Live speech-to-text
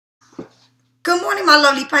Good morning, my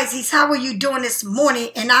lovely Pisces. How are you doing this morning?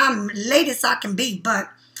 And I'm late as I can be, but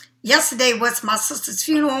yesterday was my sister's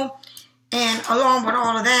funeral, and along with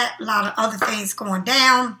all of that, a lot of other things going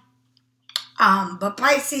down. But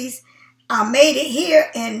Pisces, I made it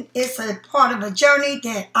here, and it's a part of a journey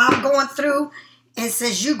that I'm going through. And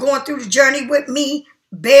since you're going through the journey with me,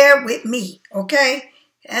 bear with me, okay?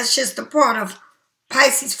 That's just a part of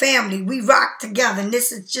Pisces family. We rock together, and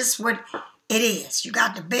this is just what it is. You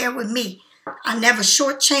got to bear with me. I never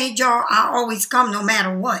shortchange y'all. I always come no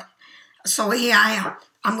matter what. So here I am.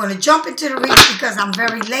 I'm going to jump into the reading because I'm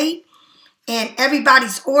very late. And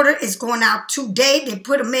everybody's order is going out today. They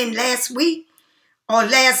put them in last week or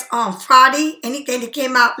last Friday. Anything that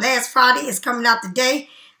came out last Friday is coming out today.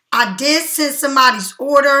 I did send somebody's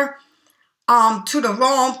order to the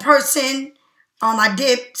wrong person. I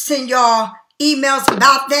did send y'all emails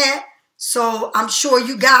about that. So I'm sure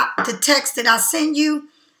you got the text that I sent you.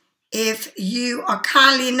 If you are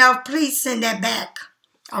kindly enough, please send that back.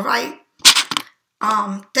 All right.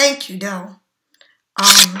 Thank you, though.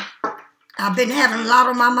 I've been having a lot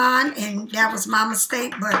on my mind, and that was my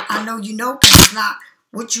mistake. But I know you know because it's not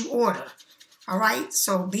what you order. All right.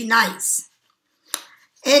 So be nice.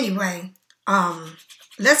 Anyway,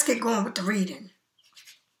 let's get going with the reading.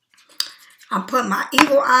 I'm putting my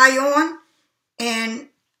eagle eye on, and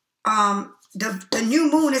the new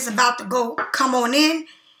moon is about to come on in.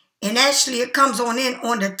 And actually, it comes on in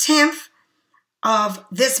on the 10th of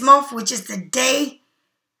this month, which is the day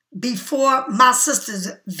before my sister's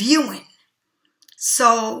viewing.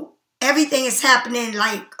 So everything is happening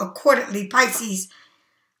like accordingly, Pisces.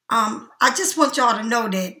 I just want y'all to know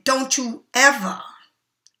that don't you ever,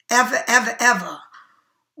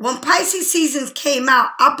 when Pisces seasons came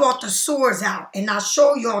out, I brought the swords out and I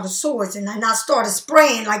showed y'all the swords, and then I started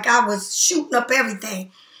spraying like I was shooting up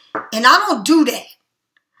everything. And I don't do that.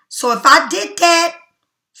 So if I did that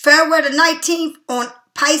February the 19th on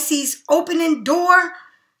Pisces opening door,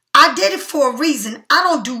 I did it for a reason. I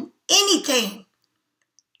don't do anything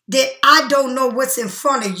that I don't know what's in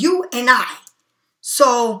front of you and I.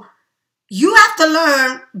 So you have to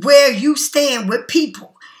learn where you stand with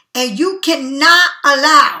people. And you cannot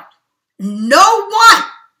allow no one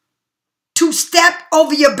to step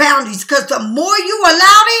over your boundaries. Because the more you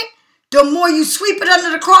allow it, the more you sweep it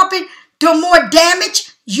under the carpet, the more damage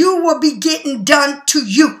you will be getting done to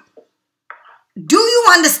you. Do you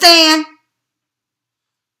understand?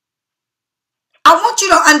 I want you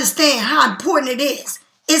to understand how important it is.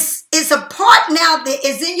 It's a part now that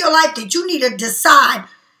is in your life that you need to decide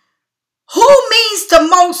who means the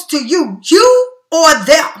most to you or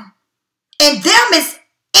them. And them is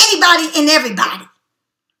anybody and everybody.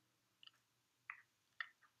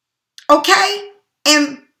 Okay?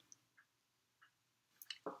 And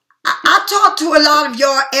I talk to a lot of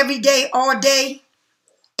y'all every day, all day.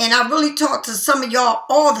 And I really talk to some of y'all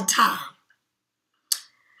all the time.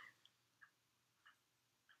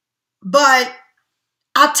 But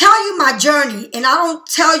I tell you my journey, and I don't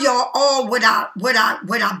tell y'all all what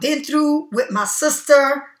I've been through with my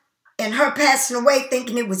sister and her passing away,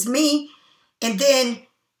 thinking it was me, and then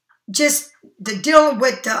just the deal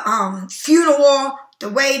with the funeral, the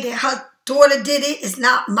way that her daughter did it is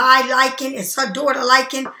not my liking, it's her daughter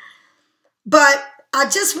liking. But I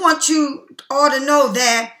just want you all to know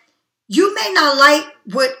that you may not like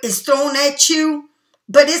what is thrown at you,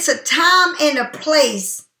 but it's a time and a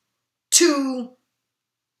place to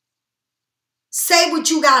say what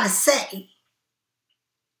you got to say.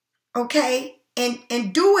 Okay?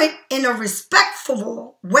 And do it in a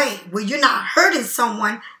respectful way where you're not hurting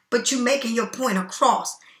someone, but you're making your point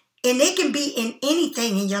across. And it can be in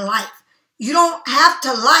anything in your life. You don't have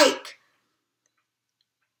to like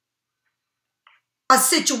a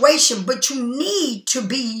situation, but you need to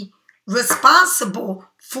be responsible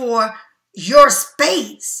for your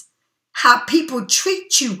space, how people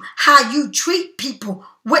treat you, how you treat people,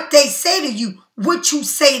 what they say to you, what you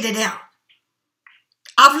say to them.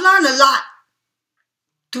 I've learned a lot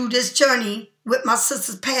through this journey with my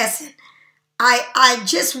sister's passing. I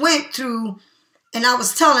just went through, and I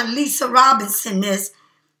was telling Lisa Robinson this,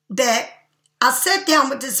 that I sat down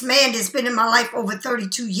with this man that's been in my life over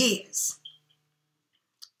 32 years.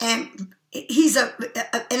 And he's and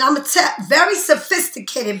I'm very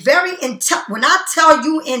sophisticated, very when I tell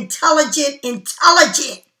you intelligent,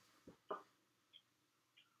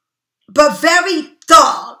 but very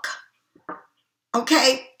thug.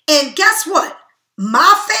 Okay? And guess what?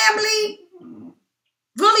 My family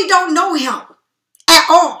really don't know him at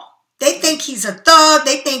all. They think he's a thug.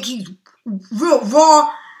 They think he's real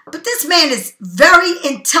raw. But this man is very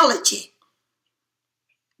intelligent.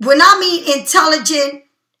 When I mean intelligent,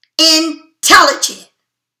 in intelligent,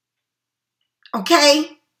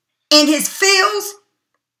 okay, in his fields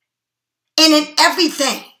and in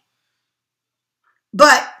everything.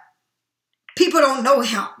 But people don't know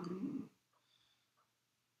him.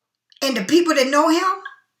 And the people that know him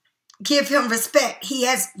give him respect. He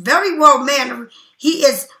has very well mannered. He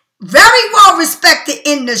is very well respected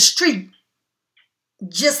in the street,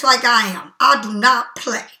 just like I am. I do not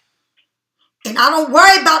play. And I don't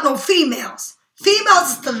worry about no females.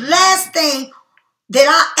 Females is the last thing that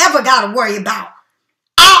I ever got to worry about.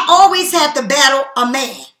 I always have to battle a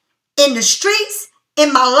man in the streets,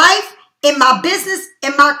 in my life, in my business,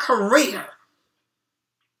 in my career.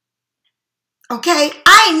 Okay?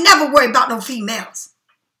 I ain't never worried about no females.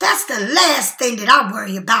 That's the last thing that I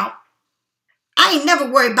worry about. I ain't never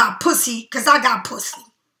worried about pussy because I got pussy.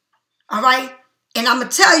 All right? And I'm going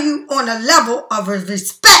to tell you on a level of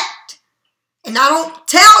respect. And I don't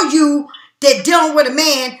tell you that dealing with a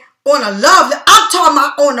man on a love level. I'm talking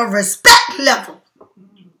about on a respect level.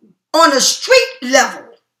 On a street level.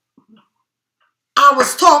 I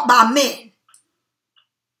was taught by men.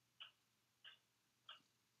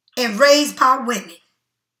 And raised by women.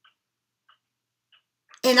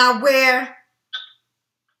 And I wear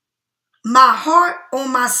my heart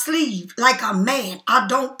on my sleeve like a man. I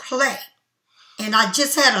don't play. And I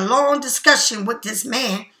just had a long discussion with this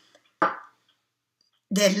man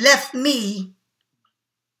that left me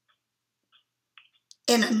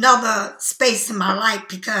in another space in my life,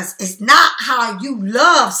 because it's not how you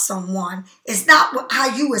love someone. It's not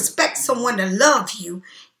how you expect someone to love you.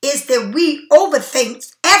 It's that we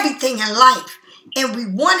overthink everything in life. And we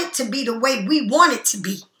want it to be the way we want it to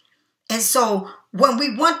be. And so when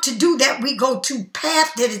we want to do that, we go to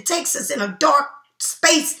path that it takes us in a dark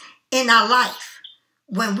space in our life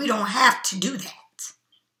when we don't have to do that.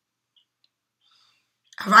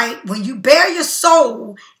 All right? When you bare your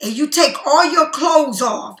soul and you take all your clothes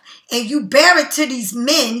off and you bare it to these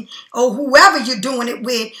men or whoever you're doing it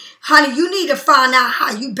with, honey, you need to find out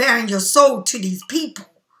how you bearing your soul to these people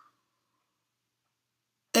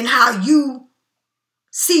and how you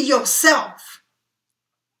see yourself.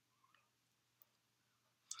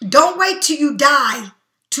 Don't wait till you die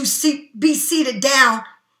to be seated down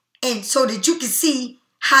and so that you can see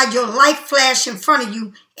how your life flashed in front of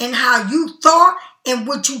you and how you thought and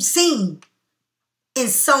what you seen in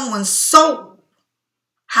someone's soul.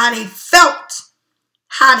 How they felt,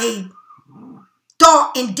 how they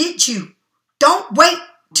thought and did you. Don't wait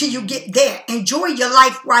till you get there. Enjoy your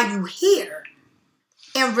life while you're here.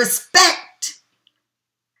 And respect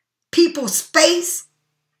people's space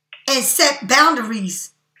and set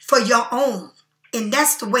boundaries for your own. And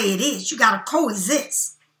that's the way it is. You got to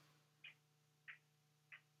coexist.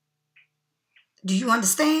 Do you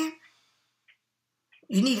understand?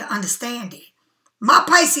 You need to understand it. My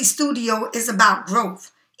Pisces Studio is about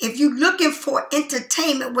growth. If you're looking for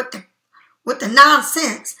entertainment with the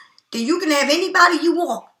nonsense, then you can have anybody you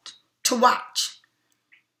want to watch.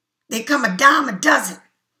 They come a dime a dozen.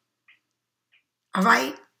 All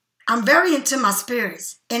right? I'm very into my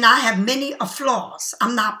spirits, and I have many flaws.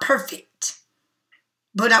 I'm not perfect.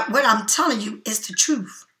 But what I'm telling you is the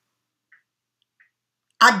truth.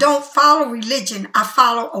 I don't follow religion. I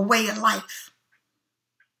follow a way of life.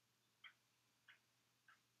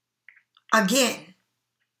 Again,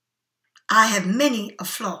 I have many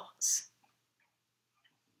flaws.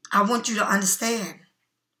 I want you to understand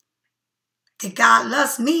that God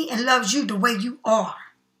loves me and loves you the way you are.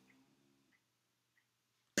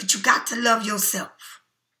 But you got to love yourself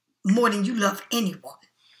more than you love anyone.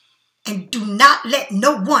 And do not let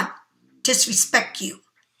no one disrespect you,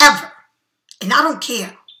 ever. And I don't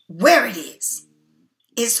care where it is.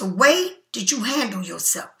 It's the way that you handle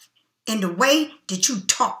yourself and the way that you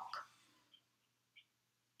talk.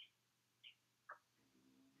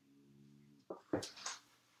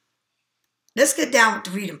 Let's get down with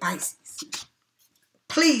the reading, Pisces.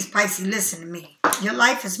 Please, Pisces, listen to me. Your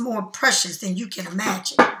life is more precious than you can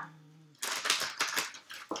imagine.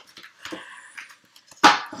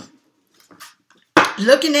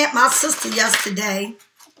 Looking at my sister yesterday,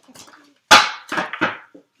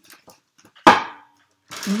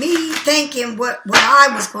 me thinking what I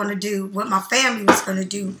was going to do, what my family was going to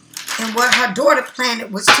do, and what her daughter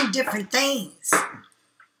planned was two different things.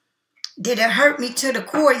 Did it hurt me to the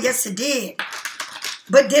core? Yes, it did.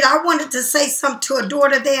 But did I wanted to say something to her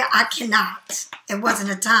daughter there? I cannot. It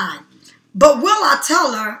wasn't a time. But will I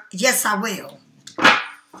tell her? Yes, I will.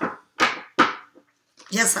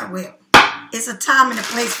 Yes, I will. It's a time and a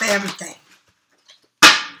place for everything.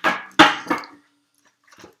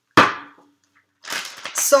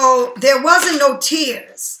 So there wasn't no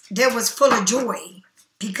tears. There was full of joy.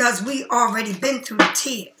 because we already been through the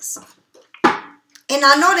tears. And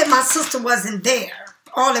I know that my sister wasn't there.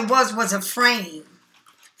 All it was a frame.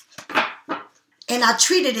 And I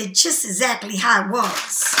treated it just exactly how it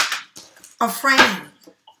was. A frame.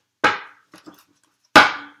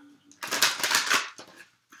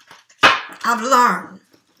 I've learned.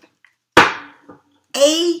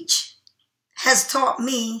 Age has taught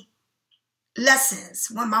me lessons.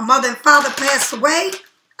 When my mother and father passed away,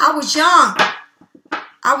 I was young.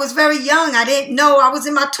 I was very young. I didn't know. I was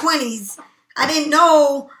in my 20s. I didn't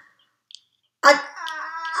know.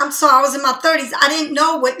 I'm sorry, I was in my 30s. I didn't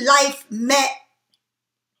know what life meant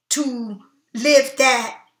to live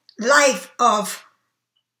that life of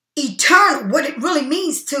eternal. What it really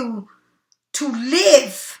means to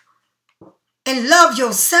live and love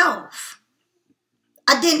yourself.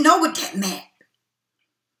 I didn't know what that meant.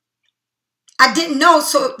 I didn't know,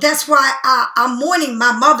 so that's why I'm mourning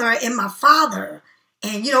my mother and my father.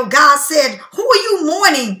 And, you know, God said, who are you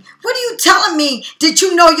mourning? What are you telling me that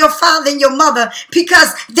you know your father and your mother?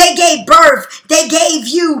 Because they gave birth, they gave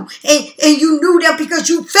you, and you knew them because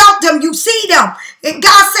you felt them, you see them. And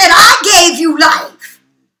God said, I gave you life.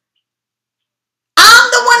 I'm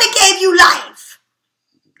the one that gave you life.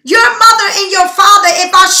 Your mother and your father,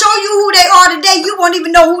 if I show you who they are today, you won't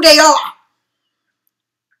even know who they are.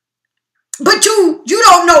 But you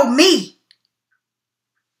don't know me.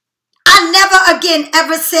 I never again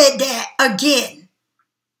ever said that again.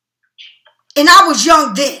 And I was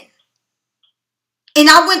young then. And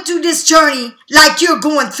I went through this journey like you're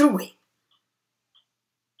going through it.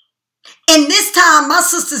 And this time, my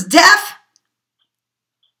sister's death,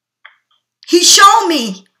 he showed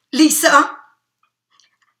me, Lisa,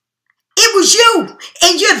 it was you.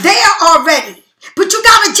 And you're there already. But you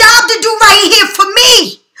got a job to do right here for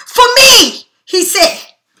me. For me, he said.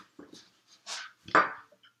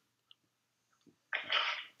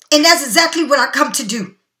 And that's exactly what I come to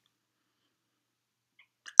do.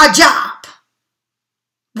 A job.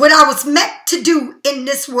 What I was meant to do in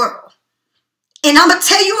this world. And I'm going to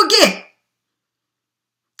tell you again.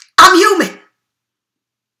 I'm human.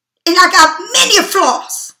 And I got many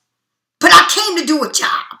flaws. But I came to do a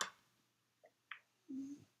job.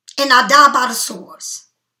 And I die by the swords.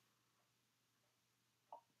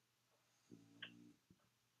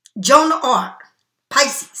 Joan of Arc,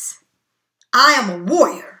 Pisces. I am a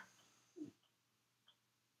warrior.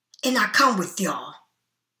 And I come with y'all.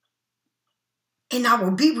 And I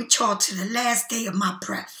will be with y'all to the last day of my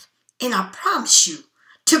breath. And I promise you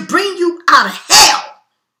to bring you out of hell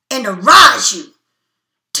and to rise you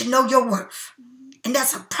to know your worth. And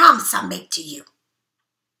that's a promise I make to you.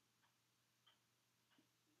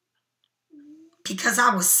 Because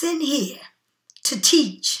I was sent here to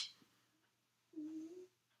teach.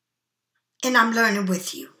 And I'm learning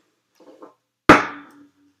with you.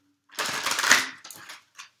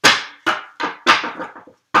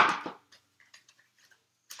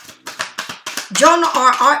 Jonah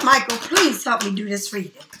or Art Michael, please help me do this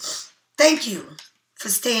reading. Thank you for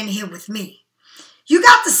staying here with me. You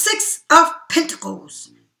got the Six of Pentacles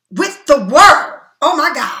with the World. Oh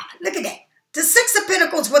my God, look at that. The Six of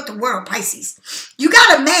Pentacles with the World, Pisces. You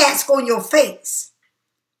got a mask on your face.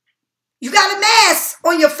 You got a mask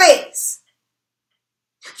on your face.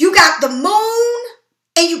 You got the moon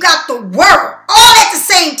and you got the world all at the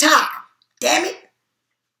same time. Damn it.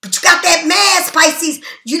 But you got that mask, Pisces.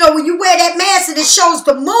 You know, when you wear that mask and it shows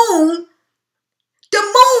the moon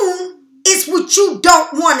is what you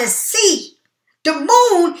don't want to see. The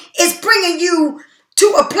moon is bringing you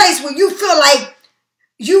to a place where you feel like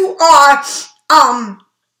you are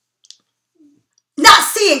not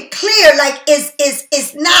seeing clear, like it's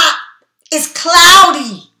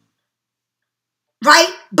cloudy.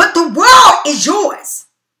 Right? But the world is yours.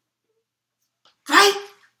 Right?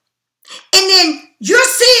 And then you're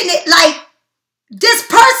seeing it like this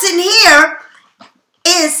person here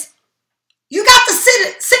is, you got the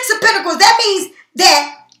Six of Pentacles. That means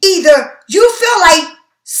that either you feel like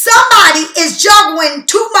somebody is juggling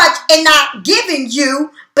too much and not giving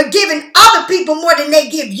you, but giving other people more than they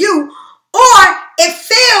give you, or it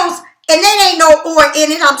feels, and there ain't no or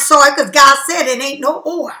in it. I'm sorry, because God said it ain't no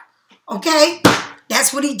or. Okay?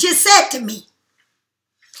 That's what he just said to me.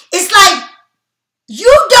 It's like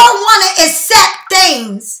you don't want to accept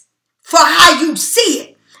things for how you see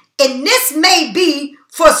it. And this may be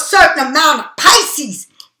for a certain amount of Pisces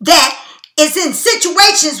that is in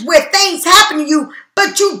situations where things happen to you,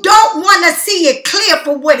 but you don't want to see it clear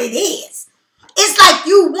for what it is. It's like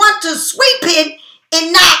you want to sweep it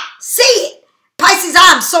and not see it. Pisces,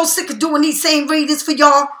 I'm so sick of doing these same readings for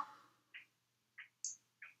y'all.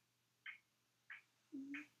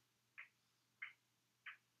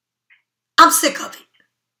 I'm sick of it.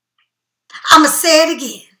 I'm going to say it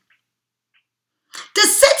again. The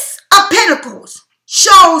Six of Pentacles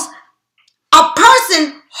shows a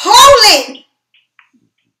person holding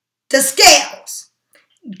the scales,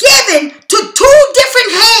 given to two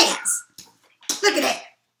different hands. Look at that.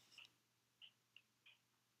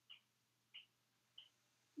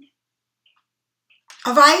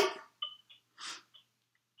 All right?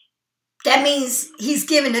 That means he's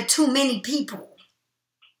giving to too many people.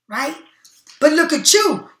 Right? But look at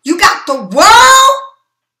you. You got the world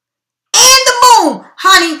and the moon.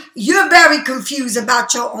 Honey, you're very confused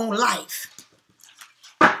about your own life.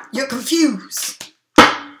 You're confused.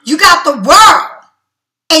 You got the world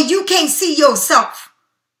and you can't see yourself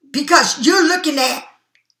because you're looking at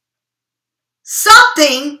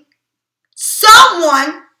something,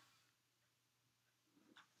 someone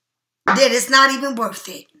that is not even worth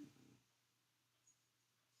it.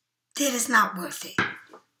 That is not worth it.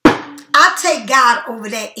 I take God over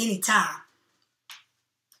that anytime.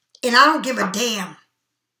 And I don't give a damn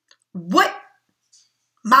what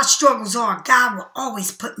my struggles are. God will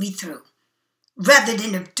always put me through. Rather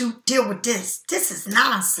than to deal with this. This is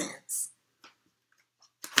nonsense.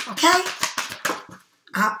 Okay?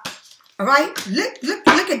 All right?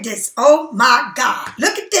 Look at this. Oh my God.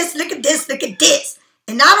 Look at this. Look at this. Look at this.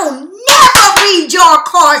 And I don't never read your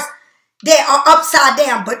cards that are upside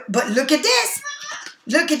down. But look at this.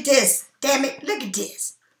 Look at this. Damn it. Look at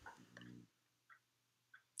this.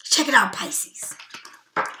 Check it out, Pisces.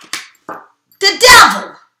 The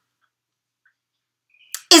devil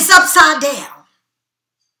is upside down.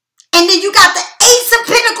 And then you got the Ace of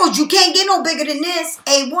Pentacles. You can't get no bigger than this.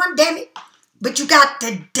 A1, damn it. But you got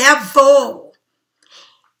the devil.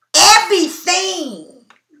 Everything.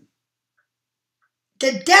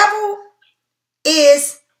 The devil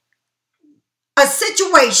is a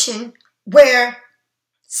situation where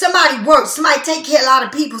somebody works, somebody take care of a lot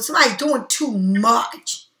of people, somebody's doing too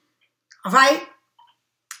much. All right?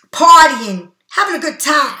 Partying, having a good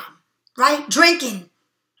time, right? Drinking,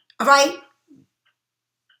 all right?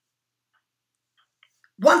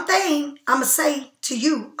 One thing I'm going to say to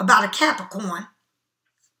you about a Capricorn,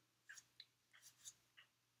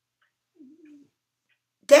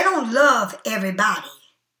 they don't love everybody,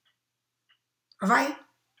 all right?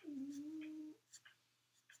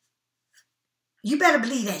 You better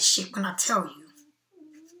believe that shit when I tell you.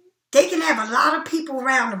 They can have a lot of people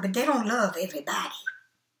around them, but they don't love everybody.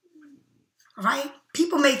 All right?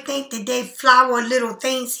 People may think that they flower little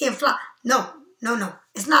things here, flower. No.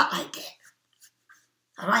 It's not like that.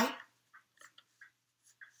 All right?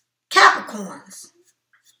 Capricorns.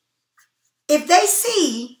 If they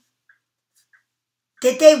see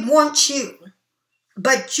that they want you,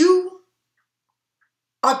 but you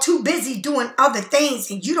are too busy doing other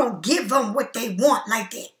things and you don't give them what they want,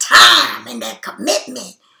 like their time and their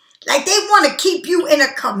commitment. Like they want to keep you in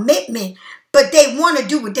a commitment, but they want to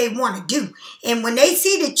do what they want to do. And when they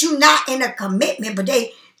see that you're not in a commitment, but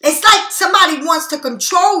it's like somebody wants to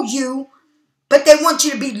control you, but they want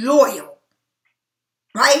you to be loyal.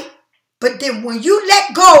 Right? But then when you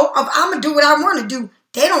let go of I'm going to do what I want to do,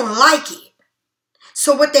 they don't like it.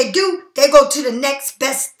 So what they do, they go to the next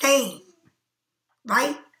best thing.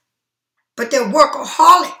 Right? But they're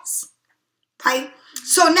workaholics. Right?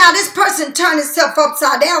 So now this person turned himself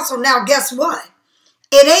upside down. So now guess what?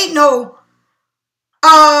 It ain't no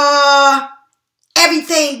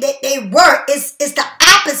everything that they were. It's the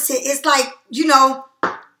opposite. It's like, you know,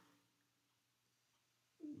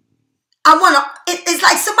 it's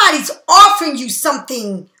like somebody's offering you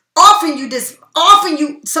something, offering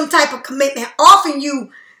you some type of commitment, offering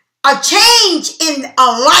you a change in a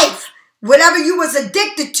life. Whatever you was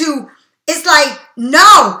addicted to, it's like,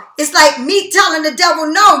 no. It's like me telling the devil,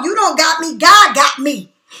 no, you don't got me. God got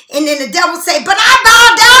me. And then the devil say, but I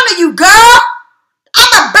bow down to you, girl. I'm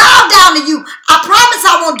going to bow down to you. I promise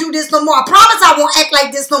I won't do this no more. I promise I won't act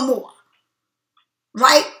like this no more.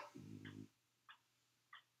 Right?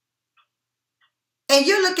 And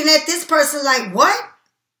you're looking at this person like, what?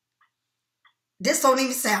 This don't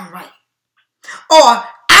even sound right. Or,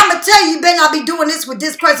 I'm going to tell you, you better not be doing this with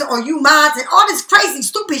this person or you minds and all this crazy,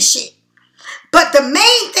 stupid shit. But the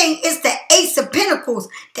main thing is the Ace of Pentacles.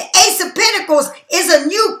 The Ace of Pentacles is a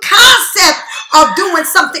new concept of doing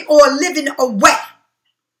something or living a way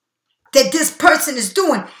that this person is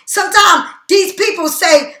doing. Sometimes these people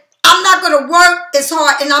say, I'm not going to work as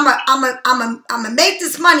hard and I'm going to make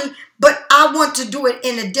this money, but I want to do it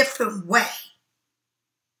in a different way.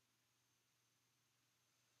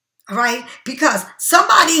 All right? Because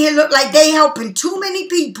somebody here look like they helping too many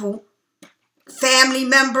people, family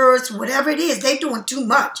members, whatever it is, they doing too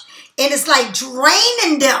much. And it's like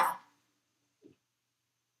draining them.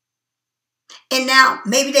 And now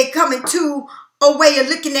maybe they come into a way of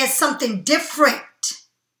looking at something different.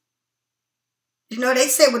 You know, they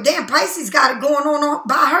say, well, damn, Pisces got it going on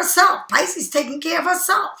by herself. Pisces taking care of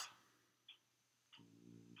herself.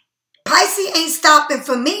 Pisces ain't stopping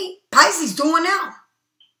for me. Pisces doing now.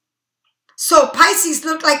 So Pisces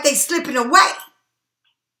look like they slipping away.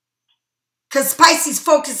 Because Pisces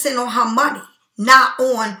focusing on her money, not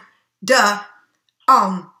on the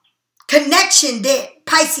connection that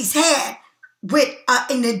Pisces had with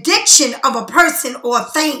an addiction of a person or a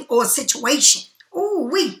thing or a situation. Ooh,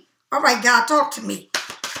 wee. All right, God, talk to me.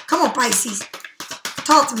 Come on, Pisces.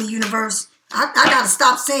 Talk to me, universe. I got to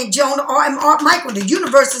stop saying Jonah or Michael. The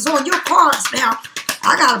universe is on your cards now.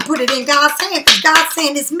 I got to put it in God's hand because God's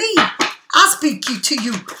saying it's me. I speak to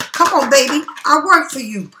you. Come on, baby. I work for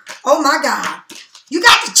you. Oh, my God. You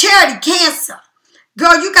got the charity Cancer.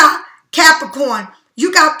 Girl, you got Capricorn.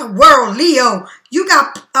 You got the world, Leo. You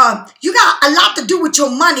got a lot to do with your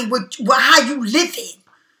money, with how you live in.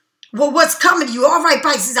 Well, what's coming to you. All right,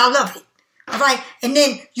 Pisces, I love it. All right. And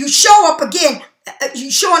then you show up again. You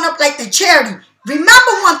showing up like the charity.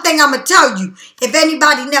 Remember one thing I'm going to tell you. If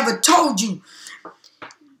anybody never told you.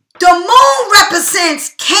 The moon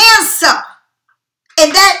represents Cancer.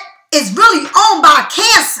 And that is really owned by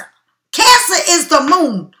Cancer. Cancer is the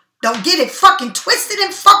moon. Don't get it fucking twisted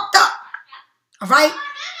and fucked up. All right?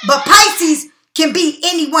 But Pisces can be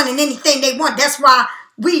anyone and anything they want. That's why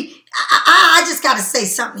I just got to say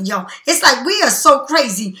something, y'all. It's like we are so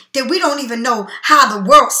crazy that we don't even know how the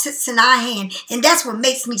world sits in our hand. And that's what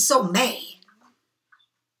makes me so mad.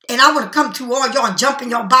 And I want to come to all y'all and jump in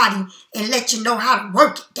your body and let you know how to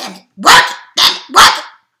work it, damn it. Work it, damn it, work it.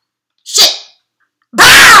 Shit.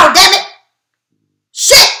 Bow, damn it.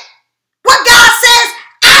 Shit. What God says,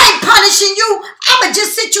 I ain't punishing you. I'm going to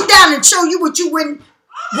just sit you down and show you what you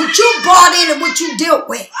brought in and what you dealt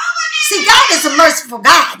with. See, God is a merciful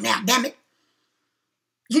God now, damn it.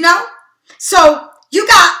 You know? So, you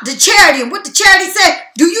got the charity. And what the charity said,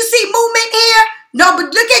 do you see movement here? No,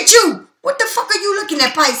 but look at you. What the fuck are you looking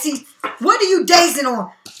at, Pisces? What are you dazing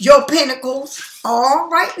on? Your pentacles. All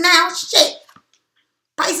right now, shit.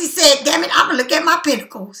 Pisces said, damn it, I'm going to look at my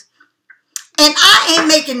pentacles. And I ain't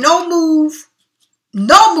making no move.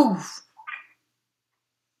 No move.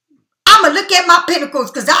 I'm going to look at my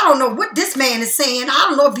pentacles because I don't know what this man is saying. I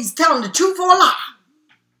don't know if he's telling the truth or a lie.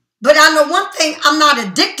 But I know one thing. I'm not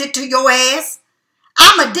addicted to your ass.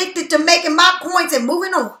 I'm addicted to making my coins and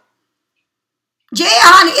moving on. Yeah,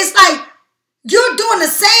 honey, it's like you're doing the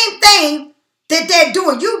same thing that they're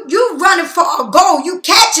doing. You running for a goal. You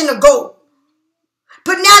catching a goal.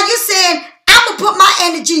 But now you're saying, I'm going to put my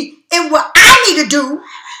energy in what I need to do,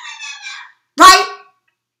 right?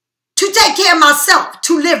 To take care of myself,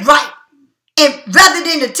 to live right. And rather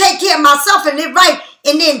than to take care of myself and live right,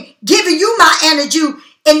 and then giving you my energy,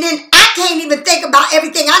 and then I can't even think about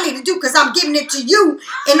everything I need to do because I'm giving it to you,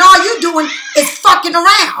 and all you're doing is fucking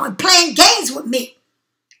around and playing games with me.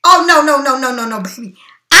 Oh, no, baby.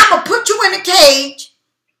 I'm going to put you in a cage,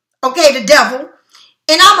 okay, the devil,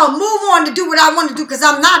 and I'm going to move on to do what I want to do because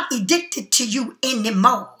I'm not addicted to you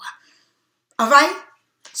anymore. All right?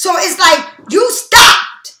 So it's like you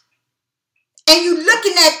stopped and you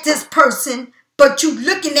looking at this person, but you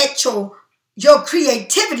looking at your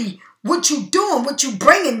creativity, what you doing, what you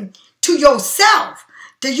bringing to yourself.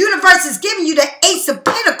 The universe is giving you the Ace of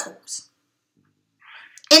Pentacles.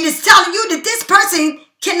 And it's telling you that this person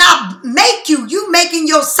cannot make you. You making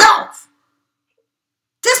yourself.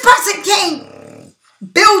 This person can't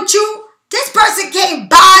build you. This person can't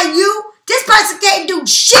buy you. This person can't do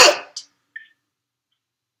shit.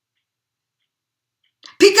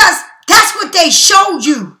 Because that's what they show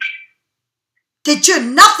you. That you're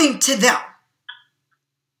nothing to them.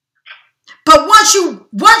 But once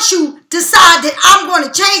you decide that I'm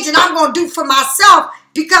going to change and I'm going to do for myself,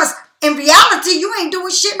 because in reality, you ain't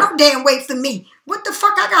doing shit no damn way for me. What the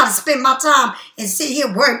fuck I got to spend my time and sit here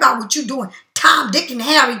and worry about what you doing? Tom, Dick, and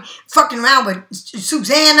Harry fucking around with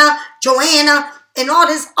Susanna, Joanna, and all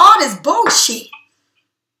this bullshit.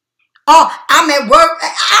 Oh, I'm at work.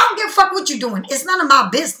 I don't give a fuck what you doing. It's none of my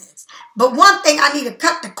business. But one thing, I need to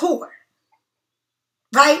cut the cord.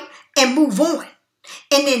 Right? And move on.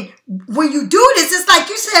 And then when you do this, it's like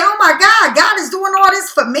you said, oh my God, God is doing all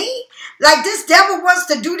this for me. Like this devil wants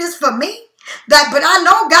to do this for me. But I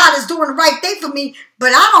know God is doing the right thing for me.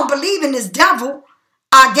 But I don't believe in this devil.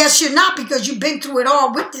 I guess you're not because you've been through it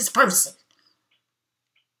all with this person.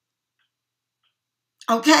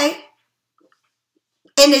 Okay?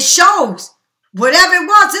 And it shows. Whatever it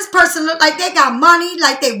was, this person looked like they got money,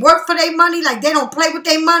 like they work for their money, like they don't play with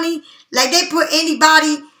their money, like they put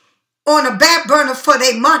anybody on a back burner for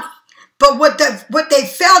their money. But what they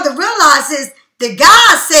fail to realize is that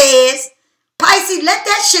God says, Pisces, let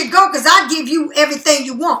that shit go because I'll give you everything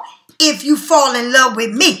you want if you fall in love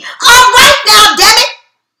with me. All right now, damn it.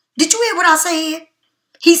 Did you hear what I said?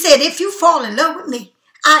 He said, if you fall in love with me,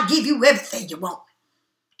 I'll give you everything you want.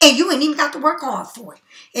 And you ain't even got to work hard for it.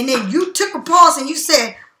 And then you took a pause and you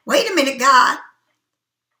said, wait a minute, God.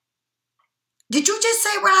 Did you just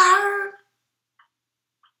say what I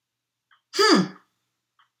heard?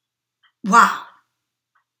 Wow.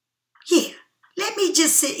 Yeah. Let me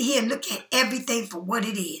just sit here and look at everything for what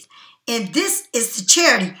it is. And this is the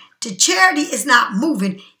charity. The charity is not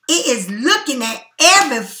moving. It is looking at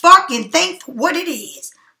every fucking thing for what it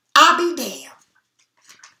is. I'll be damned.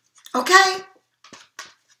 Okay?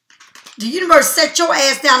 The universe set your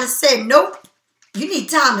ass down and said, nope. You need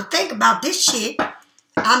time to think about this shit.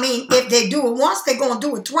 I mean, if they do it once, they're going to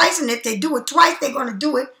do it twice. And if they do it twice, they're going to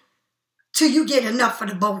do it till you get enough of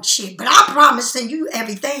the bullshit. But I'm promising you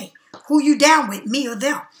everything. Who you down with, me or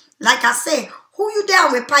them? Like I said, who you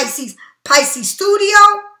down with, Pisces? Pisces Studio?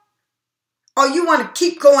 Or you want to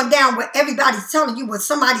keep going down where everybody's telling you what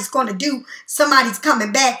somebody's going to do, somebody's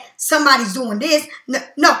coming back, somebody's doing this?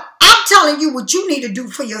 No, I'm telling you what you need to do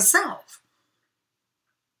for yourself.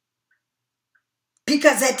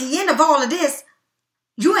 Because at the end of all of this,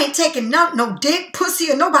 you ain't taking no dick,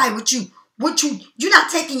 pussy, or nobody with you. You're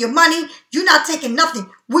not taking your money. You're not taking nothing.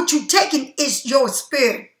 What you taking is your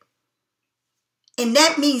spirit. And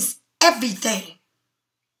that means everything.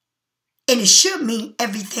 And it should mean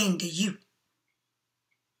everything to you.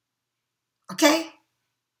 Okay?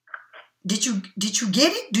 Did you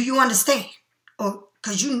get it? Do you understand? Or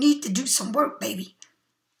because you need to do some work, baby.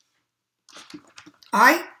 All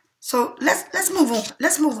right? So let's move on.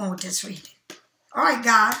 Let's move on with this reading. All right,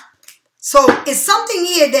 God. So it's something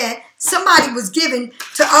here that somebody was giving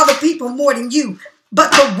to other people more than you.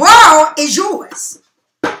 But the world is yours.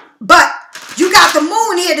 But you got the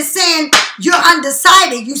moon here that's saying you're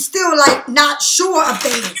undecided. You still like not sure of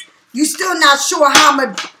things. You still not sure how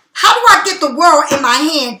do I get the world in my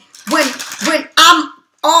hand when I'm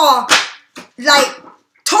all like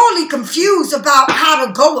totally confused about how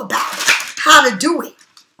to go about it, how to do it.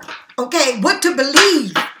 Okay, what to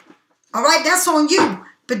believe. All right, that's on you.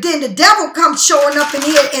 But then the devil comes showing up in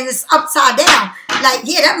here and it's upside down. Like,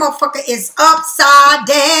 yeah, that motherfucker is upside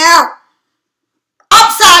down.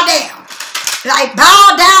 Upside down. Like,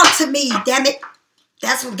 bow down to me, damn it.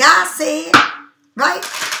 That's what God said, right?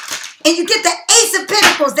 And you get the Ace of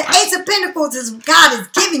Pentacles. The Ace of Pentacles is what God is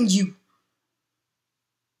giving you.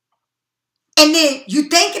 And then you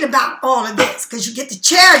thinking about all of this because you get the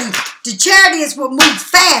charity. The charity is what moves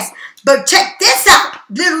fast. But check this out.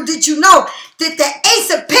 Little did you know that the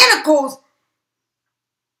Ace of Pentacles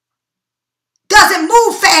doesn't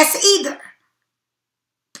move fast either.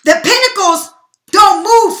 The Pentacles don't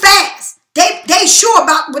move fast. They sure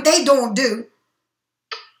about what they don't do.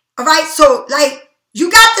 All right? So, like,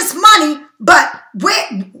 you got this money, but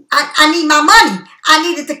I need my money. I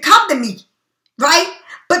need it to come to me. Right?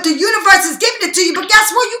 But the universe is giving it to you. But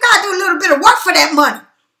guess what? You got to do a little bit of work for that money.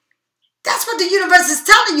 That's what the universe is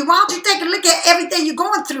telling you. Why don't you take a look at everything you're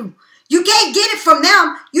going through? You can't get it from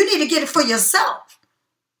them. You need to get it for yourself.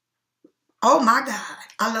 Oh, my God.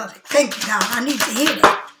 I love it. Thank you, God. I need to hear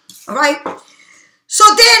that. All right? So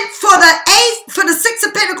then for the Six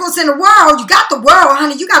of Pentacles in the world, you got the world,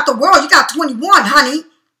 honey. You got the world. You got 21, honey.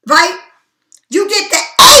 Right? You get the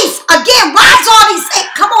Ace. Again, why is all these eight?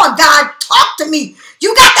 Come on, God. Talk to me.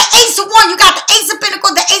 You got the Ace of One. You got the Ace of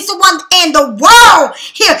Pentacles, the Ace of One, and the world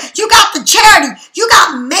here. You got the charity. You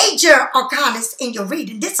got major arcanas in your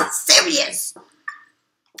reading. This is serious.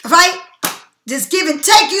 Right? This give and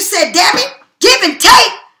take. You said, damn it, give and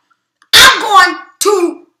take. I'm going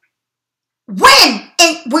to win.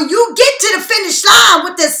 And when you get to the finish line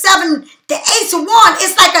with the Ace of One,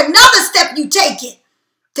 it's like another step you take it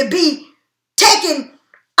to be taking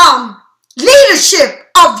leadership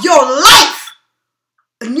of your life.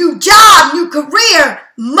 A new job, new career,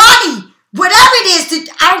 money, whatever it is.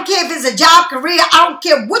 I don't care if it's a job, career. I don't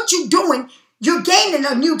care what you're doing. You're gaining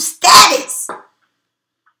a new status.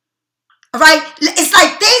 All right? It's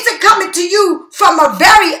like things are coming to you from a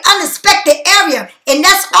very unexpected area. And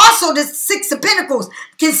that's also the Six of Pentacles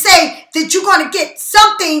can say that you're going to get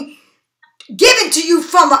something given to you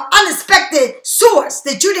from an unexpected source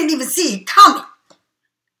that you didn't even see it coming.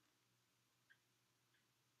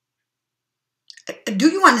 Do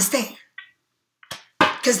you understand?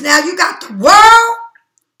 Because now you got the world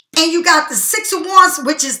and you got the Six of Wands,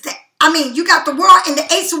 which is you got the world and the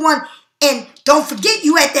Ace of Wands. And don't forget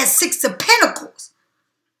you had that Six of Pentacles.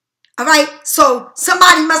 All right? So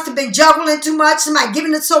somebody must have been juggling too much. Somebody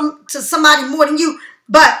giving it to somebody more than you.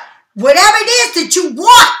 But whatever it is that you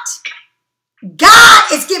want, God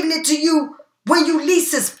is giving it to you when you least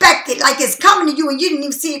suspect it. Like it's coming to you and you didn't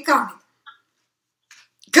even see it coming.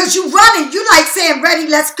 Because you running. You like saying, ready,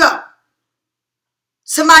 let's go.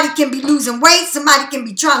 Somebody can be losing weight. Somebody can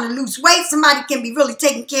be trying to lose weight. Somebody can be really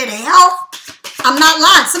taking care of their health. I'm not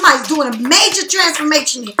lying. Somebody's doing a major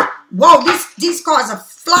transformation here. Whoa, these cards are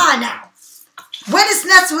flying out. What is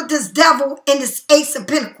next with this devil and this Ace of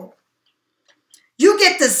Pentacles? You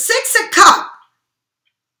get the Six of Cups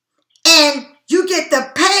and you get the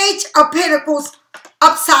Page of Pentacles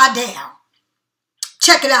upside down.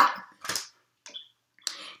 Check it out.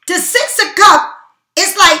 The Six of Cups,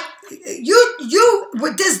 it's like you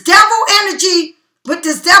with this devil energy, with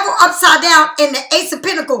this devil upside down and the Ace of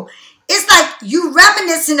Pentacles, it's like you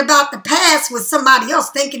reminiscing about the past with somebody else,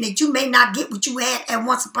 thinking that you may not get what you had at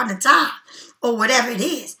once upon a time or whatever it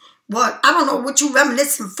is. Well, I don't know what you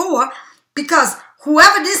reminiscing for, because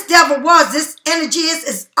whoever this devil was, this energy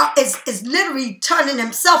is literally turning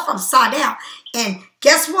himself upside down. And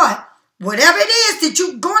guess what? Whatever it is that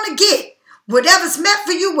you're going to get, whatever's meant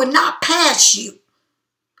for you will not pass you.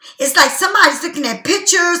 It's like somebody's looking at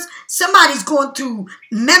pictures. Somebody's going through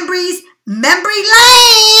memories. Memory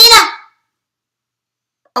lane.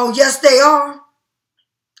 Oh, yes, they are.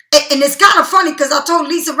 And it's kind of funny because I told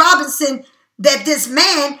Lisa Robinson that this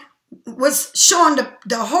man was showing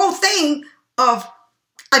the whole thing of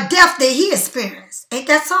a death that he experienced. Ain't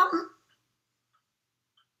that something?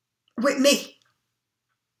 With me.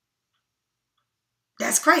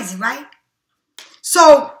 That's crazy, right?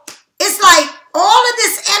 So it's like all of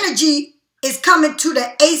this energy is coming to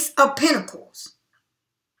the Ace of Pentacles.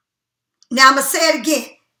 Now I'm going to say it again.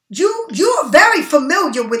 You are very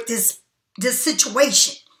familiar with this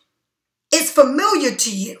situation. It's familiar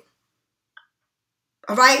to you.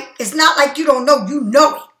 All right? It's not like you don't know. You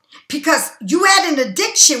know it. Because you had an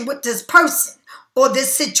addiction with this person or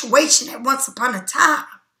this situation at once upon a time.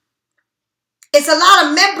 It's a lot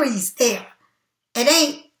of memories there. It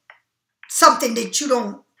ain't something that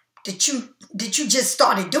you just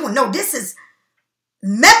started doing. No, this is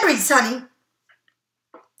memories, honey.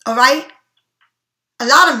 All right? A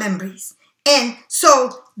lot of memories. And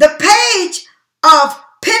so the Page of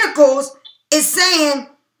Pentacles is saying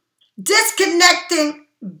disconnecting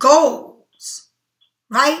goals,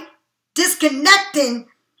 right? Disconnecting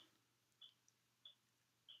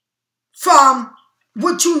from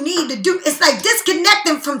what you need to do. It's like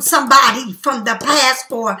disconnecting from somebody from the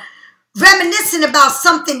past or reminiscing about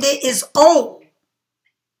something that is old.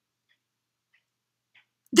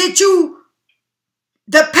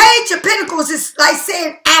 The Page of Pentacles is like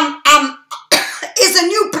saying, it's a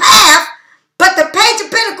new path, but the Page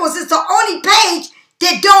of Pentacles is the only page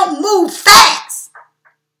that don't move fast.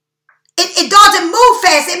 It doesn't move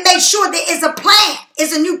fast. It makes sure there is a plan.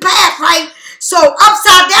 It's a new path, right? So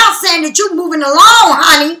upside down saying that you're moving along,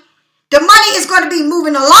 honey. The money is going to be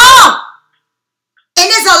moving along. And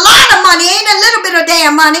it's a lot of money. Ain't a little bit of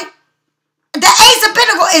damn money. The Ace of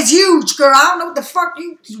Pentacles is huge, girl. I don't know what the fuck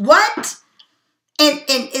what? And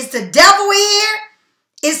it's the devil here.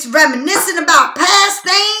 It's reminiscing about past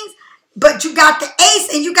things. But you got the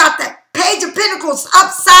Ace and you got the Page of Pentacles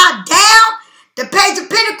upside down. The Page of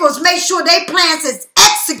Pentacles make sure their plans is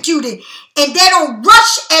executed. And they don't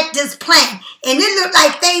rush at this plan. And it look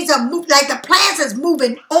like things are moving, like the plans is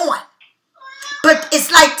moving on. But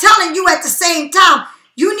it's like telling you at the same time,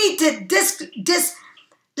 you need to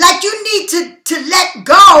you need to let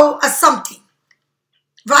go of something.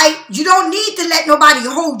 Right? You don't need to let nobody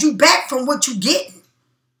hold you back from what you're getting.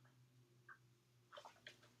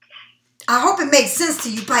 I hope it makes sense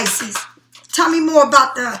to you, Pisces. Tell me more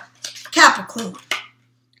about the Capricorn.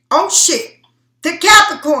 Oh, shit. The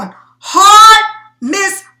Capricorn. Hard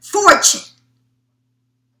misfortune.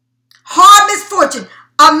 Hard misfortune.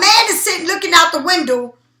 A man is sitting looking out the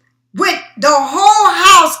window with the whole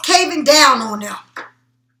house caving down on them.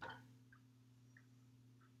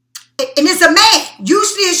 And it's a man.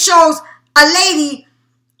 Usually it shows a lady,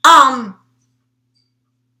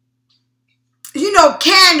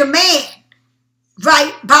 carrying a man,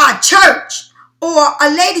 right, by a church. Or a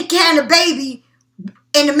lady carrying a baby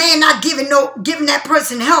and the man not giving that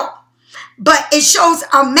person help. But it shows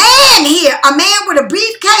a man here, a man with a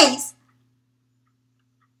briefcase.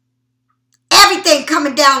 Everything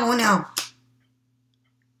coming down on him.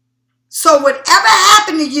 So whatever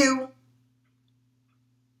happened to you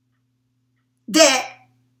that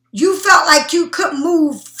you felt like you couldn't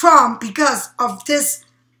move from because of this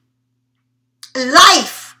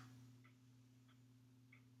life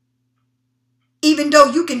even though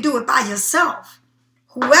you can do it by yourself.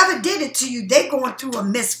 Whoever did it to you, they're going through a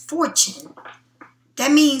misfortune.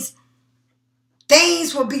 That means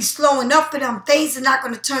things will be slowing up for them. Things are not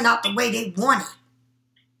going to turn out the way they want it.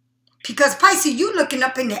 Because Pisces, you looking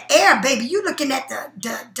up in the air, baby. You looking at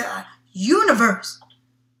the universe.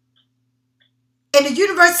 And the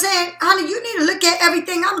universe saying, honey, you need to look at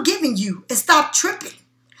everything I'm giving you and stop tripping.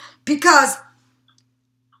 Because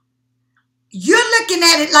you're looking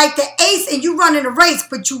at it like the ace and you running a race,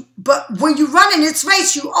 but when you running this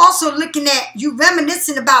race, you also looking at, you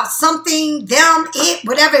reminiscing about something, them, it,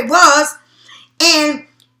 whatever it was. And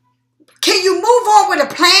can you move on with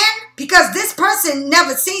a plan? Because this person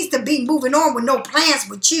never seems to be moving on with no plans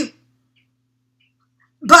with you.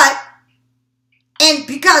 And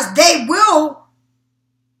because they will,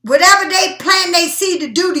 whatever they plan they see to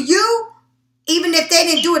do to you, even if they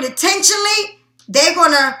didn't do it intentionally, they're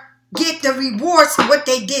going to get the rewards of what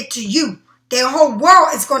they did to you. Their whole world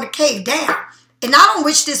is going to cave down. And I don't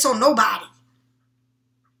wish this on nobody.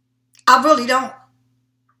 I really don't.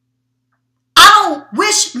 I don't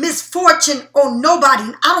wish misfortune on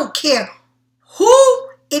nobody. I don't care who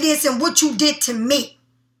it is and what you did to me.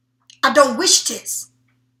 I don't wish this.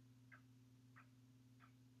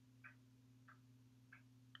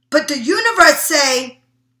 But the universe say,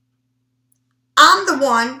 I'm the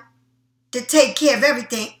one to take care of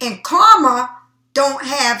everything. And karma don't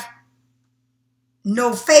have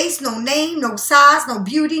no face, no name, no size, no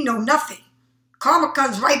beauty, no nothing. Karma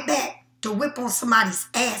comes right back to whip on somebody's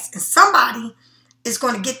ass. And somebody is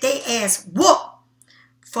going to get their ass whooped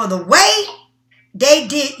for the way they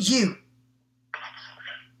did you.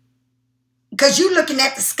 Because you looking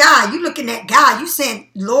at the sky. You looking at God. You saying,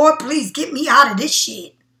 Lord, please get me out of this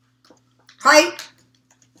shit. Right?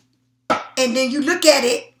 And then you look at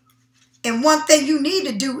it. And one thing you need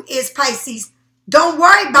to do is, Pisces, don't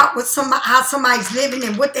worry about how somebody's living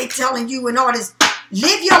and what they're telling you and all this.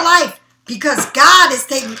 Live your life because God is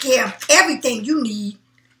taking care of everything you need.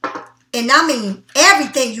 And I mean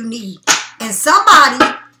everything you need. And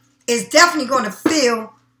somebody is definitely going to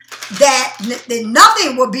feel that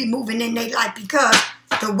nothing will be moving in their life because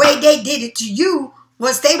the way they did it to you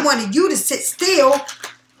was they wanted you to sit still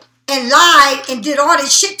and lied and did all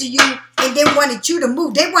this shit to you and then wanted you to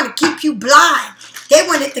move. They want to keep you blind. They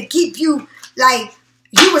wanted to keep you like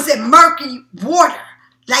you was in murky water,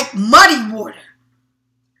 like muddy water.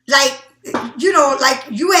 Like, you know, like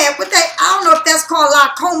you had, I don't know if that's called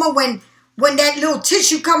glaucoma when that little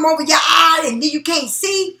tissue come over your eye and then you can't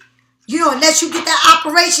see. You know, unless you get that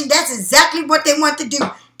operation, that's exactly what they want to do.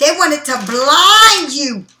 They wanted to blind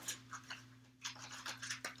you.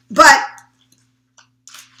 But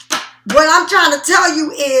what I'm trying to tell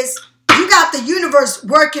you is you got the universe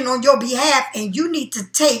working on your behalf and you need to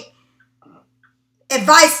take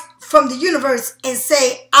advice from the universe and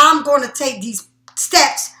say, I'm going to take these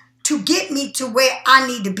steps to get me to where I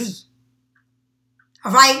need to be.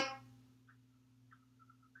 All right?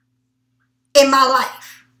 In my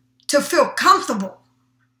life. To feel comfortable.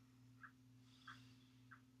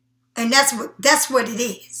 And that's what it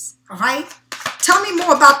is. All right? Tell me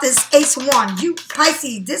more about this Ace of Wands. You,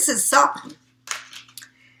 Pisces, this is something.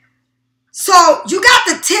 So, you got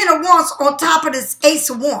the 10 of Wands on top of this Ace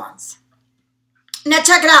of Wands. Now,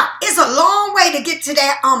 check it out. It's a long way to get to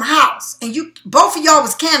that house. And both of y'all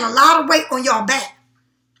was carrying a lot of weight on y'all back.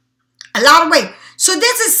 A lot of weight. So,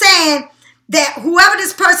 this is saying that whoever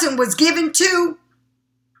this person was given to,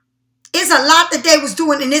 it's a lot that they was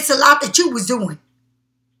doing and it's a lot that you was doing.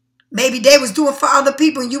 Maybe they was doing for other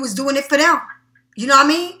people and you was doing it for them. You know what I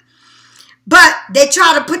mean? But they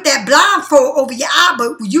try to put that blindfold over your eye,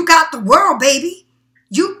 but you got the world, baby.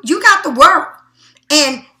 You got the world.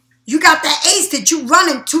 And you got that ace that you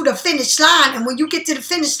running to the finish line. And when you get to the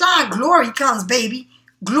finish line, glory comes, baby.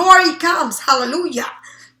 Glory comes. Hallelujah.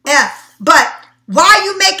 Yeah. But why are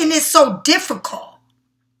you making this so difficult?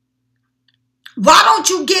 Why don't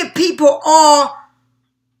you give people all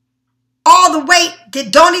the weight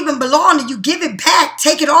that don't even belong to you? Give it back.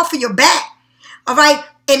 Take it off of your back. All right?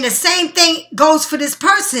 And the same thing goes for this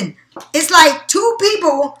person. It's like two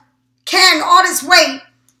people carrying all this weight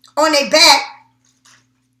on their back.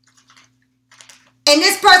 And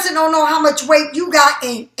this person don't know how much weight you got,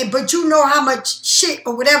 but you know how much shit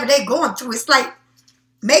or whatever they going through. It's like,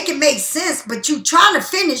 make it make sense, but you trying to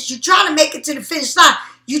finish. You trying to make it to the finish line.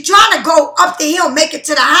 You trying to go up the hill, make it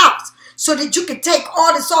to the house so that you can take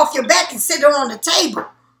all this off your back and sit it on the table.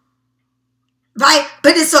 Right?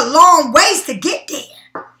 But it's a long ways to get there.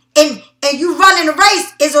 And you running a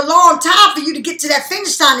race is a long time for you to get to that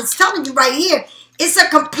finish line. It's telling you right here. It's a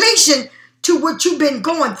completion to what you've been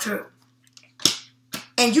going through.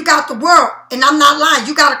 and you got the world, and I'm not lying.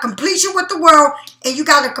 You got a completion with the world, and you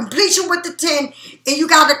got a completion with the 10, and you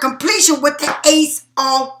got a completion with the Ace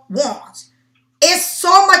of Wands. It's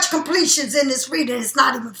so much completions in this reading, it's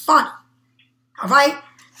not even funny. All right?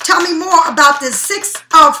 Tell me more about the 6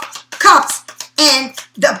 of Cups and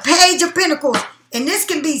the Page of Pentacles. And this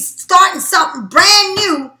can be starting something brand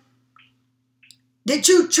new that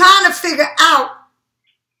you're trying to figure out.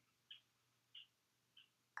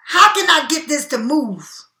 How can I get this to move?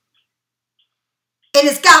 And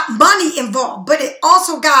it's got money involved, but it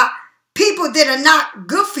also got people that are not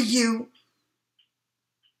good for you.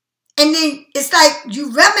 And then it's like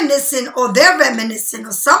you reminiscing, or they're reminiscing,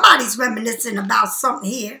 or somebody's reminiscing about something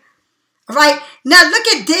here. All right? Now look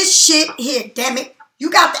at this shit here, damn it. You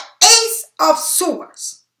got the Ace of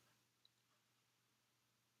Swords.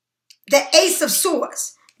 The Ace of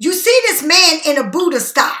Swords. You see this man in a Buddha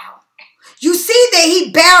style. You see that he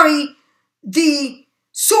buried the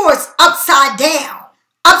swords upside down.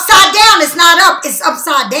 Upside down is not up, it's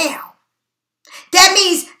upside down. That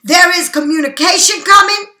means there is communication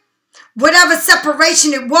coming. Whatever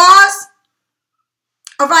separation it was,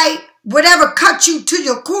 all right, whatever cut you to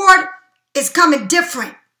your cord is coming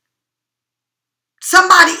different.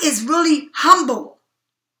 Somebody is really humble.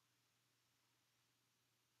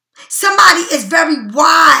 Somebody is very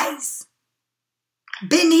wise.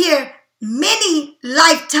 Been here many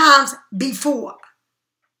lifetimes before.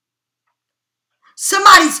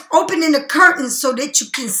 Somebody's opening the curtains so that you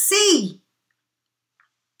can see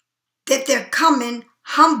that they're coming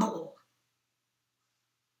humble.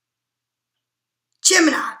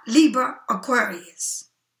 Gemini, Libra, Aquarius.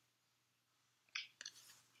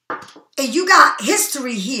 And you got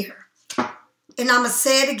history here. And I'm going to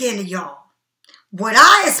say it again to y'all. What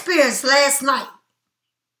I experienced last night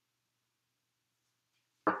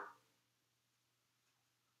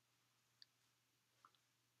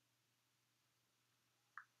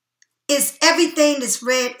is everything that's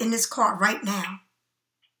read in this card right now.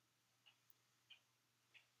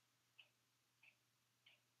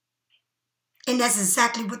 And that's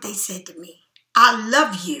exactly what they said to me. I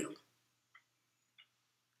love you.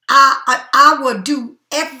 I will do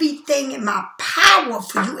everything in my power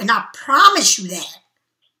for you, and I promise you that.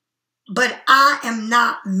 But I am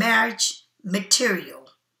not marriage material.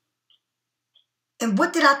 And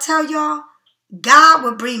what did I tell y'all? God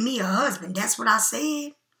will bring me a husband. That's what I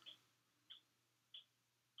said.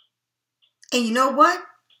 And you know what?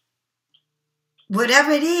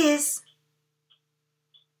 Whatever it is,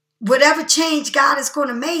 whatever change God is going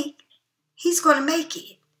to make, he's going to make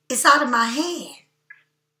it. It's out of my hand.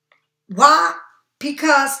 Why?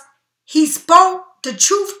 Because he spoke the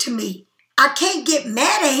truth to me. I can't get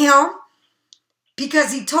mad at him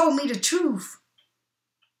because he told me the truth.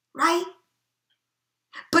 Right?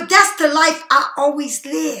 But that's the life I always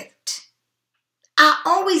lived. I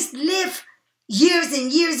always lived years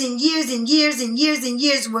and years and years and years and years and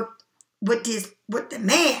years with the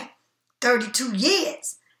man. 32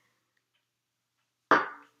 years.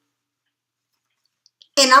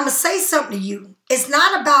 And I'm going to say something to you. It's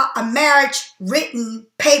not about a marriage written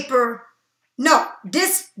paper. No,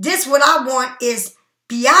 this what I want is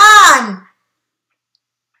beyond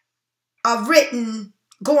a written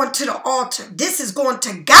going to the altar. This is going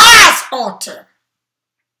to God's altar.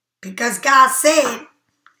 Because God said,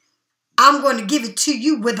 I'm going to give it to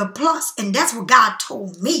you with a plus. And that's what God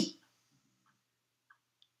told me.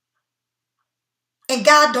 And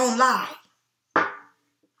God don't lie.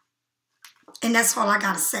 And that's all I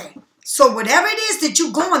got to say. So whatever it is that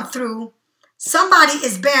you're going through, somebody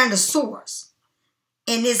is bearing the sores.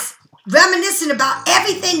 And it's reminiscing about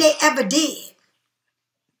everything they ever did.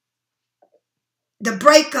 The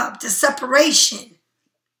breakup, the separation,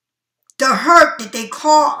 the hurt that they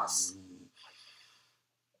caused.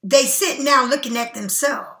 They sitting down looking at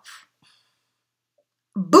themselves.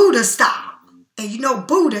 Buddha style. And you know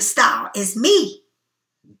Buddha style is me.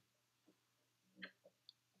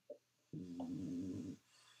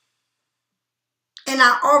 And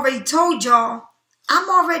I already told y'all, I'm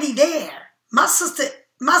already there. My sister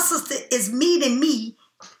is meeting me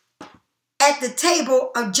at the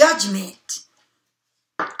table of judgment.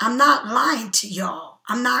 I'm not lying to y'all.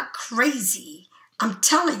 I'm not crazy. I'm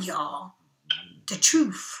telling y'all the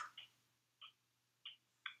truth.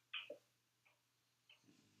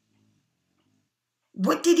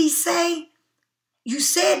 What did he say? You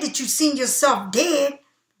said that you seen yourself dead,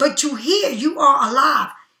 but you here, you are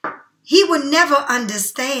alive. He would never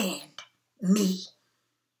understand me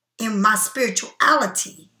in my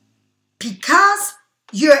spirituality because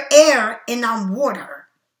you're air and I'm water.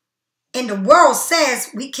 And the world says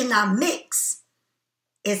we cannot mix.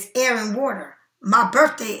 It's air and water. my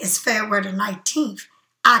birthday is February the 19th.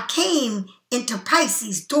 I came into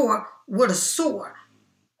Pisces door with a sword.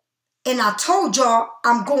 And I told y'all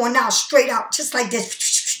I'm going out straight out just like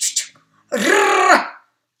this.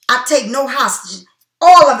 I take no hostages.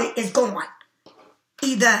 All of it is going.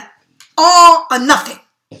 Either all or nothing.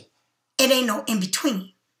 It ain't no in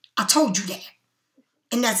between. I told you that.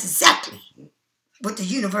 And that's exactly what the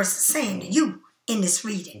universe is saying to you in this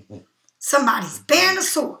reading. Somebody's bearing the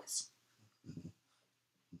swords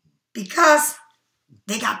because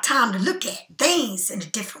they got time to look at things in a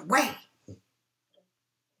different way.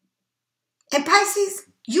 And Pisces,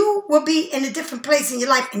 you will be in a different place in your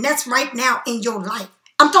life, and that's right now in your life.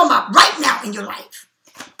 I'm talking about right now in your life.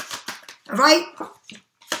 All right?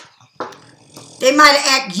 They might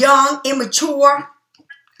have acted young, immature,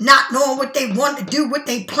 not knowing what they want to do, what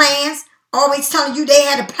they plans, always telling you they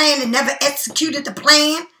had a plan and never executed the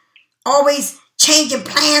plan, always changing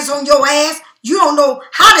plans on your ass. You don't know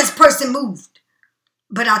how this person moved.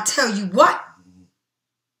 But I tell you what,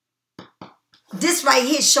 this right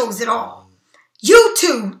here shows it all.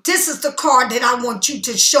 You.To, this is the card that I want you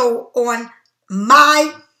to show on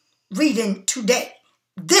my reading today.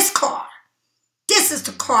 This card. This is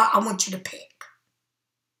the card I want you to pick.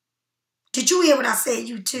 Did you hear what I said,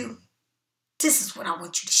 You.To? This is what I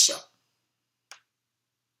want you to show.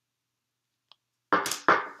 And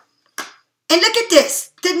look at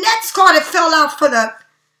this. The next card that fell out for the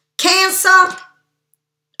Cancer,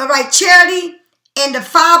 all right, charity, and the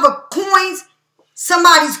 5 of coins.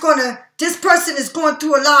 This person is going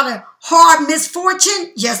through a lot of hard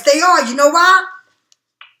misfortune. Yes, they are. You know why?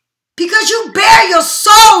 Because you bear your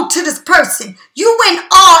soul to this person. You went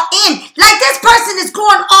all in. Like this person is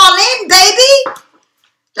going all in, baby.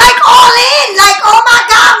 Like all in. Like, oh my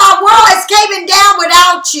God, my world is caving down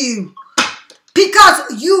without you.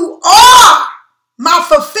 Because you are my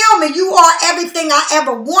fulfillment. You are everything I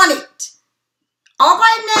ever wanted. All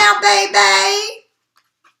right now, baby.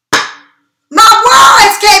 My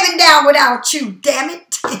world is caving down without you, damn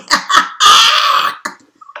it.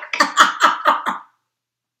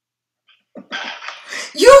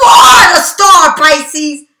 You are the star,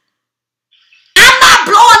 Pisces. I'm not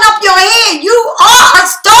blowing up your head. You are a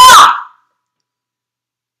star.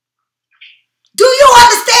 Do you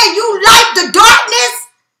understand? You like the darkness?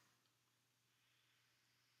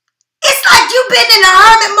 It's like you've been in a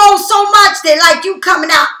hermit mode so much that like you coming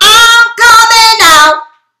out. I'm coming out.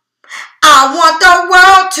 I want the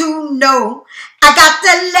world to know. I got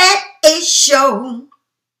to let it show.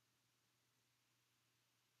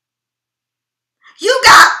 You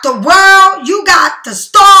got the world. You got the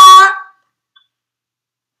star.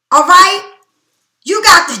 All right? You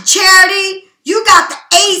got the charity. You got the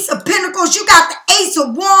Ace of Pentacles. You got the Ace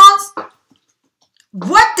of Wands.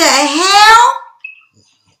 What the hell?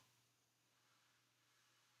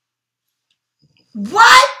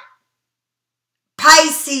 What?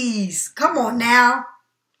 Pisces, come on now.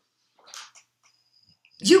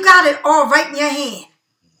 You got it all right in your hand.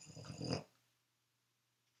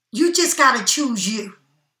 You just got to choose you.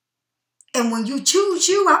 And when you choose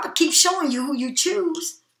you, I'm going to keep showing you who you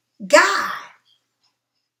choose. God.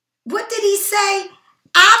 What did he say?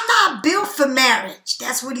 I'm not built for marriage.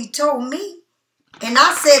 That's what he told me. And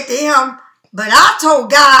I said to him, but I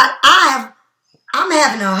told God I'm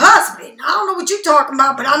having a husband. I don't know what you're talking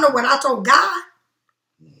about, but I know what I told God.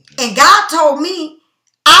 And God told me,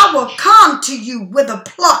 I will come to you with a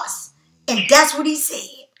plus. And that's what he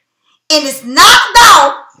said. And it's not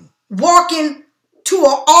about walking to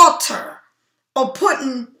an altar or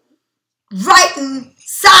writing,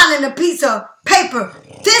 signing a piece of paper.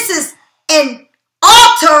 This is an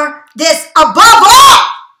altar that's above all.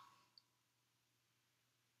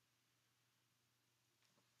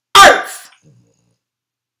 Earth.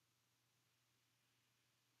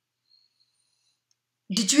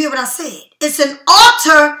 Did you hear what I said? It's an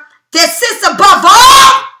altar that sits above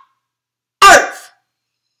all earth.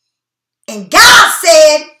 And God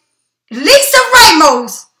said, Lisa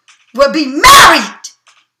Ramos will be married.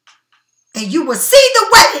 And you will see the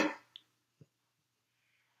wedding.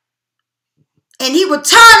 And he will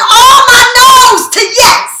turn all my no's to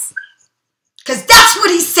yes. Because that's what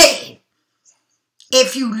he said.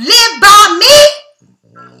 If you live by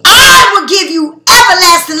me, I will give you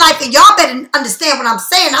everlasting life. And y'all better understand what I'm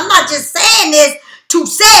saying. I'm not just saying this to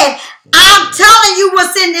say it. I'm telling you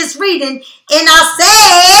what's in this reading. And I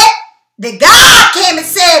said that God came and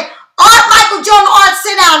said, Art Michael Jordan, Art,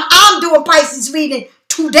 sit down. I'm doing Pisces reading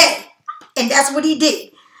today. And that's what he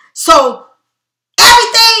did. So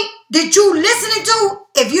everything that you listening to,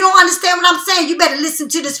 if you don't understand what I'm saying, you better listen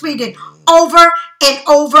to this reading over and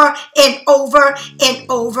over and over and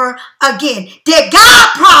over again. That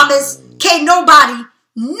God promised, can't nobody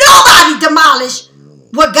demolish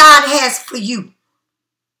what God has for you.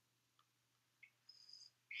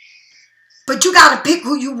 But you got to pick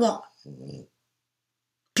who you want.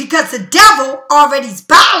 Because the devil already is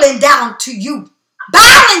bowing down to you.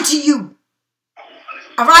 Bowing to you.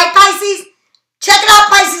 All right, Pisces? Check it out,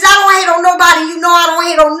 Pisces. I don't hate on nobody. You know I don't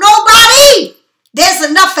hate on nobody. There's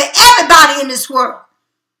enough for everybody in this world.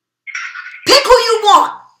 Pick who you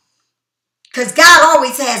want. Because God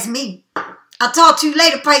always has me. I'll talk to you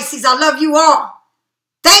later, Pisces. I love you all.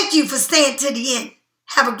 Thank you for staying to the end.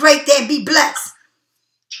 Have a great day and be blessed.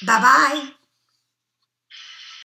 Bye-bye.